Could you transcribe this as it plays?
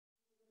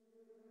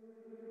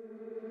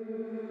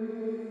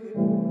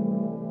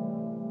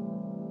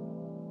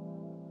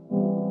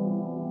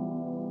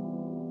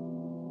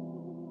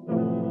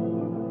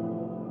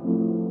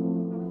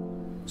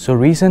So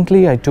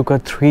recently I took a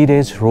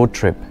 3-day road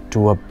trip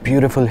to a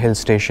beautiful hill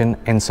station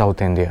in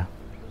South India,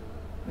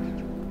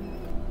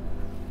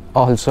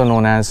 also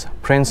known as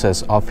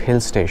Princess of Hill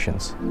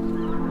Stations.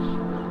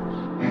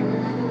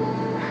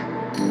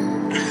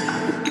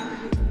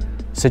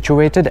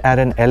 Situated at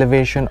an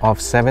elevation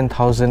of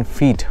 7,000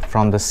 feet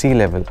from the sea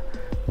level,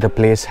 the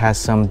place has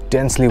some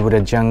densely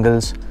wooded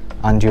jungles,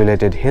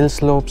 undulated hill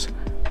slopes,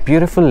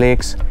 beautiful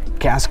lakes,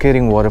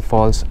 cascading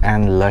waterfalls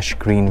and lush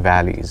green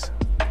valleys.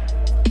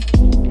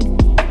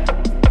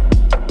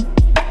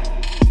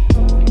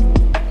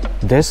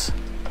 This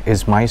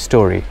is my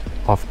story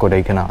of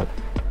Kodaikanal.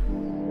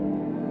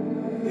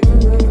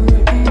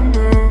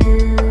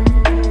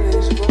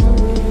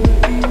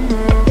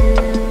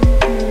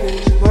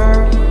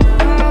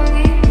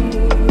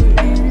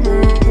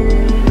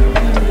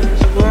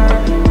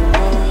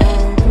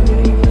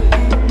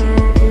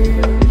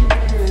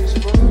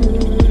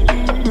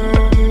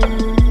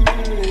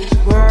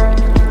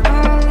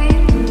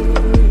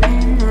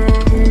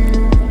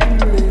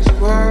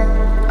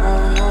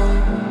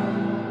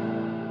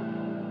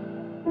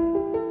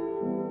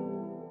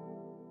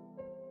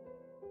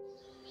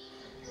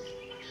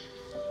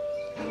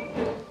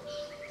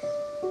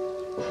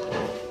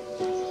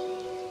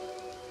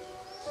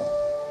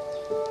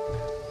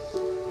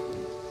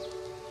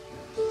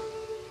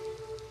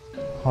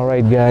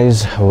 Alright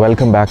guys,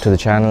 welcome back to the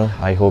channel.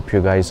 I hope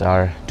you guys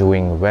are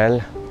doing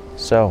well.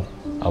 So,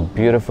 a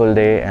beautiful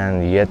day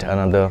and yet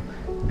another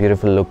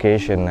beautiful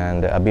location,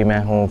 and abhi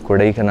main hu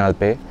Kodaikanal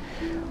pe.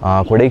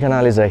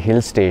 Kodaikanal is a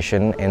hill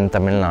station in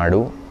Tamil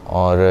Nadu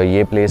और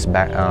ये place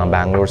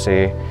Bangalore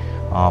से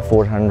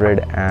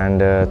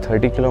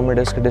 430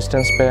 kilometers के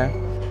distance पे है.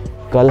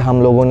 कल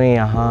हम लोगों ने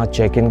यहाँ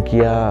check in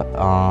किया.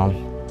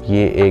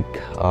 ये एक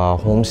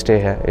होम स्टे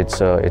है.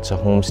 It's a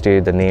home stay.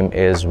 The name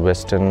is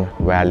western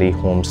valley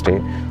home stay.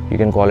 You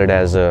can call it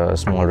as a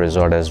small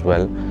resort as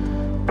well.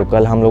 तो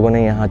कल हम लोगों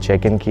ने यहाँ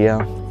चेक इन किया.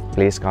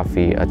 प्लेस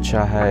काफ़ी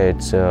अच्छा है.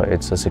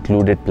 इट्स अ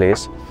सिक्लूडेड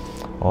प्लेस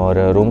और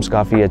रूम्स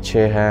काफ़ी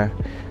अच्छे हैं.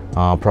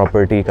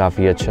 प्रॉपर्टी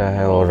काफ़ी अच्छा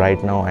है. और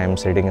right now I am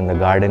sitting in the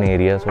garden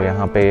area. तो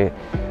यहाँ पे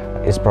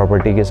इस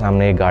प्रॉपर्टी के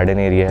सामने एक गार्डन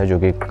एरिया है जो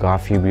कि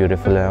काफ़ी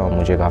ब्यूटीफुल है और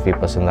मुझे काफ़ी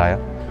पसंद आया.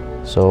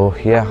 सो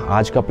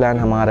आज का प्लान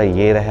हमारा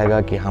ये रहेगा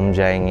कि हम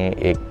जाएंगे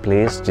एक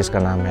प्लेस जिसका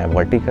नाम है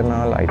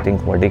वट्टिकनाल. I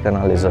think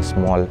वट्टिकनाल is a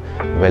small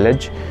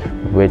village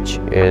which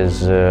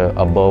is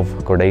above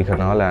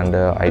Kodaikanal and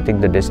I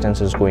think the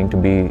distance is going to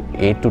be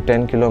 8 to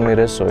 10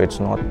 kilometers, so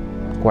it's not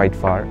quite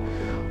far.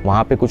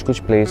 वहाँ पे कुछ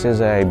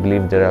प्लेसेस है. I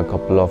believe there are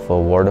couple of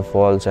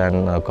waterfalls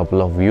and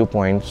couple of view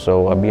points.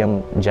 सो अभी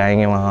हम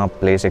जाएंगे वहाँ,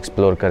 place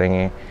explore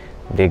करेंगे,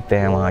 देखते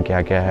हैं वहाँ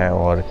क्या क्या है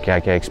और क्या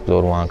क्या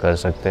एक्सप्लोर वहाँ कर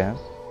सकते हैं.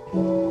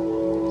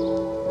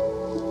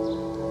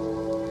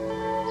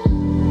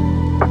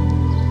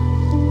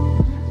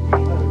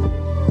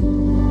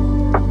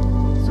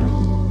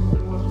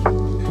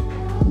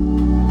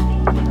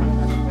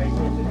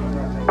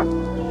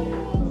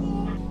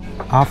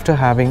 After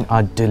having a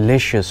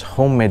delicious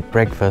homemade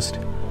breakfast,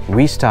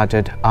 we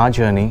started our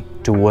journey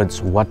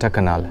towards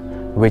Vattakanal,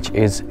 which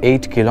is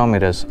 8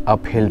 kilometers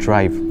uphill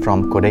drive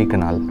from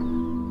Kodaikanal.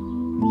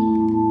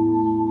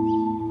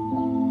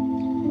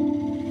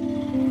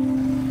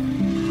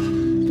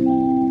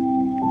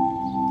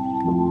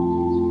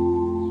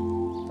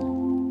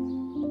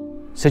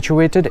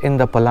 Situated in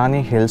the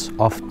Palani hills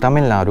of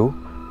Tamil Nadu,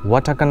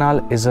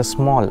 Vattakanal is a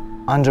small,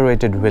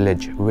 underrated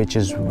village which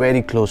is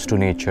very close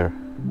to nature.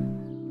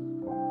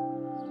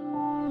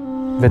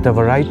 With a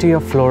variety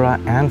of flora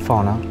and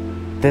fauna,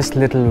 this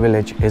little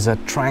village is a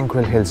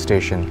tranquil hill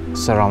station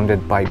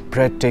surrounded by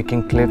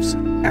breathtaking cliffs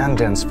and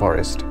dense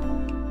forest.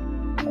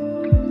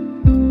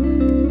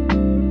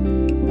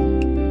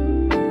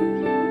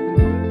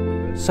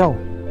 So,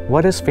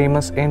 what is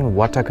famous in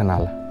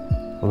Vattakanal?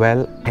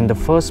 Well, in the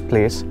first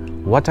place,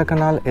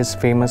 Vattakanal is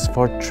famous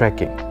for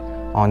trekking.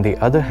 On the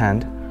other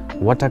hand,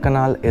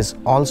 Vattakanal is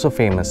also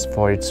famous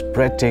for its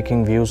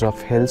breathtaking views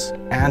of hills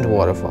and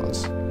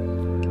waterfalls.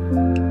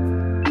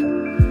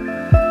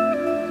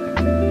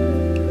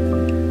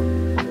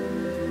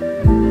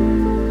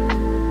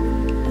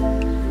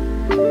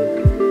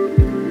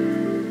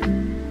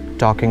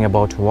 Talking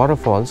about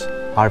waterfalls,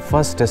 our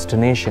first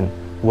destination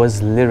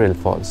was Liril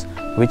Falls,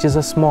 which is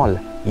a small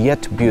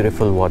yet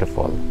beautiful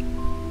waterfall.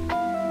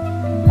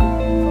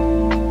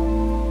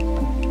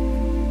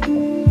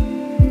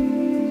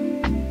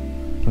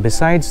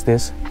 Besides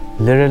this,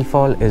 Liril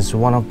Fall is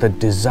one of the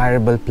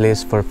desirable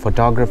place for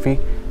photography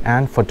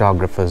and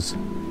photographers.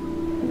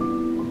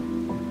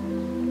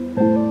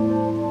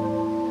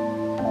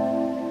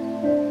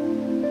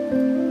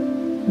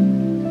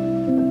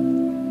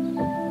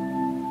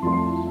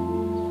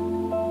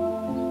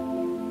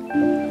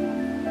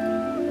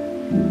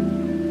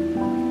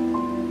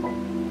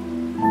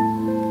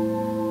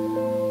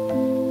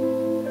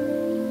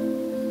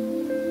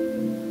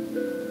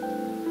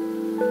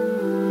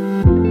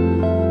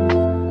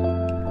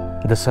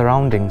 The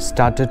surroundings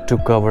started to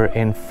cover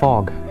in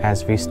fog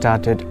as we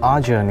started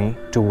our journey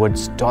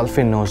towards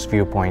Dolphin Nose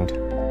viewpoint.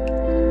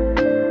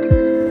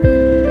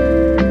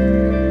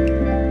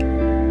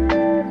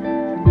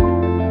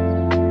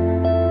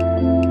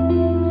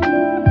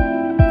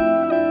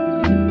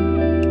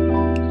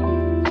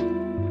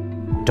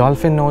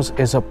 Dolphin Nose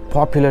is a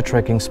popular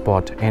trekking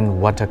spot in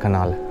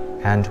Vattakanal,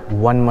 and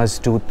one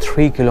must do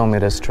 3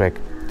 kilometers trek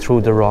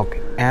through the rock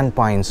and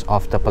pines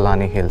of the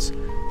Palani Hills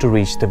to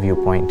reach the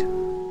viewpoint.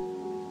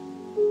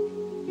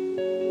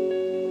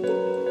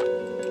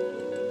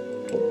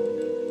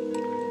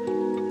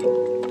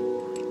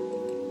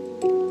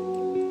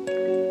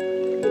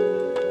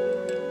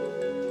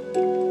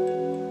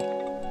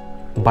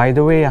 By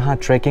the way, यहाँ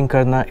trekking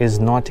करना is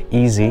not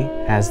easy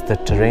as the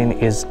terrain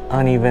is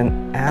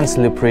uneven and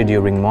slippery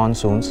during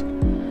monsoons,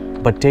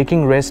 but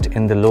taking rest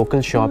in the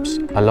local shops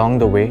along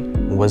the way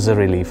was a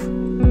relief.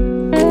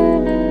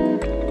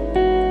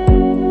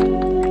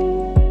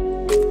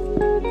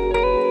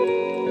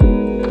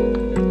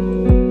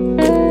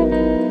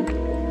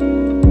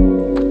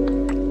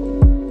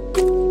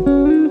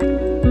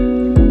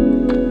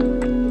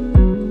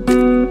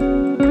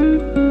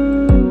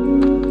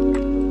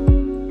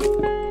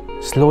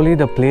 Slowly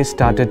the place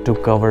started to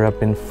cover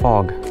up in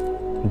fog.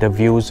 The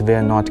views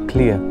were not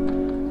clear,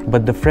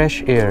 but the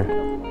fresh air,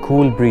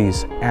 cool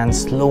breeze and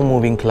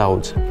slow-moving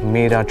clouds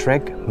made our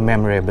trek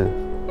memorable.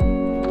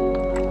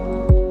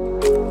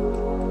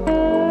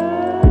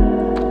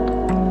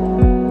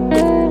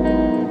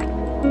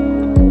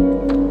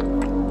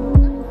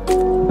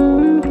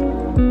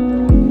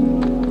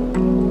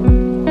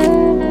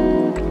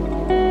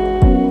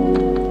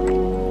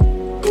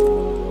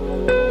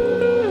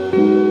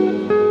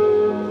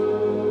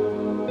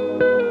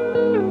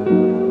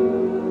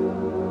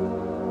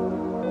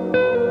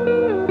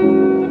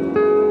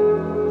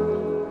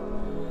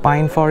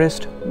 Pine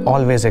forest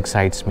always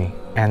excites me,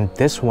 and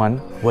this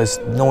one was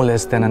no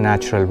less than a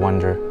natural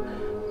wonder.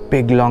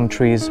 Big long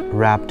trees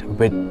wrapped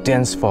with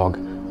dense fog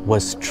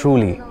was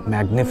truly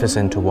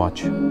magnificent to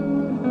watch.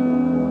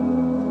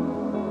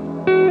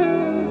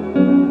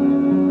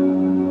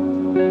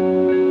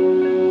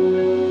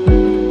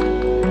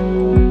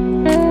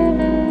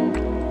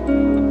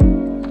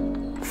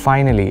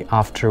 Finally,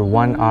 after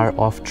 1 hour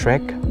of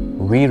trek,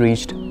 we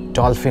reached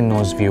Dolphin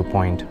Nose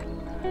viewpoint.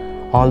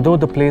 Although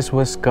the place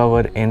was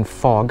covered in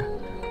fog,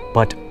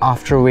 but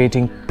after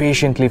waiting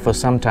patiently for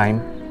some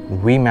time,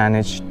 we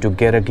managed to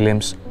get a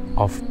glimpse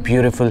of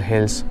beautiful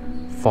hills,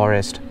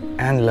 forest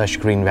and lush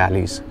green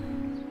valleys.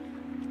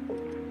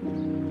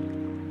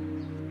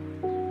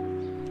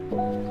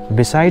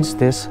 Besides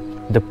this,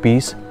 the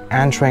peace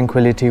and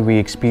tranquility we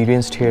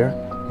experienced here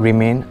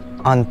remain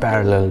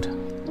unparalleled.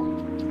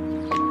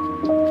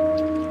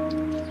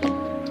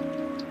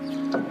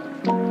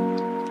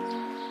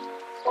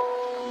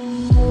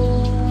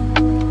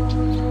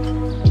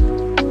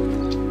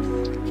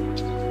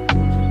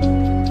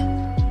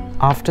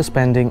 After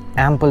spending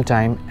ample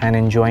time and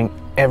enjoying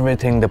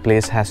everything the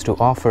place has to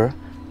offer,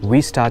 we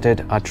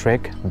started our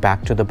trek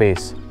back to the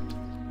base.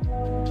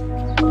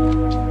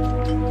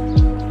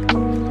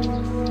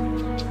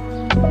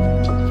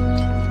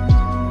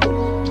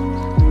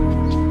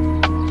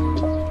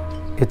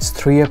 It's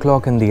 3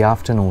 o'clock in the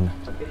afternoon,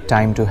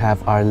 time to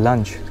have our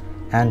lunch,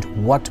 and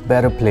what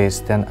better place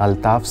than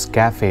Altaf's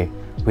cafe,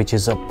 which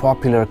is a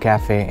popular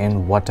cafe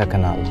in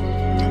Vattakanal.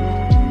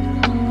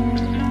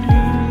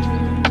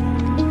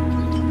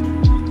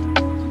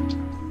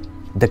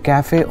 The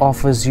cafe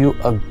offers you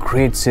a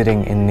great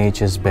sitting in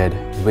nature's bed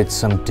with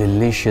some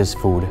delicious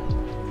food.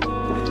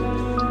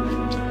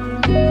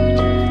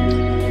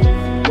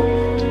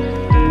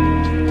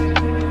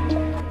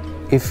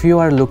 If you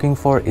are looking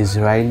for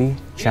Israeli,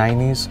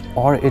 Chinese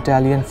or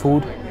Italian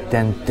food,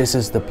 then this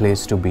is the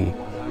place to be.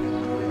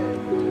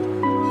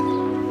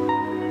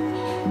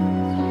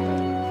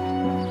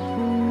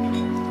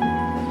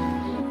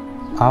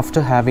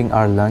 After having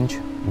our lunch,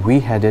 we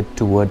headed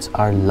towards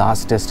our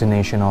last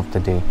destination of the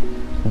day,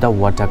 the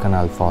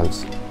Vattakanal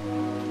Falls.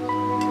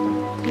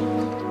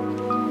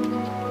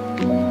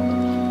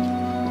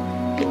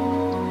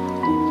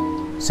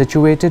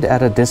 Situated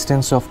at a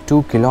distance of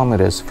 2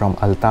 kilometers from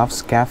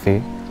Altaf's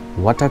cafe,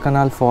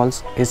 Vattakanal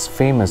Falls is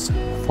famous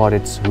for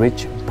its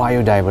rich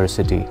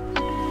biodiversity.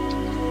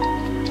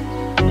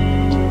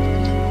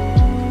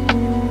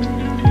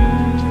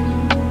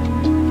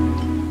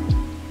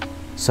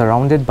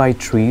 Surrounded by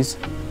trees,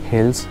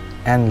 hills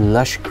and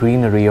lush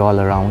greenery all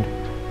around,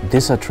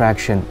 this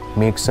attraction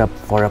makes up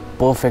for a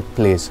perfect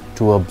place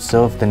to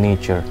observe the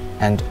nature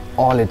and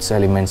all its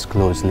elements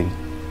closely.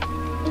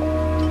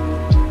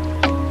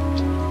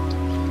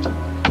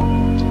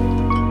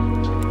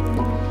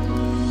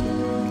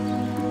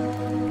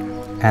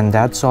 And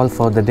that's all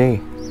for the day.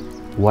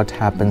 What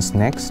happens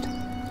next?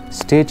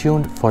 Stay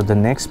tuned for the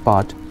next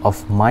part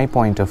of My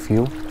Point of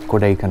View,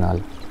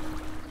 Kodaikanal.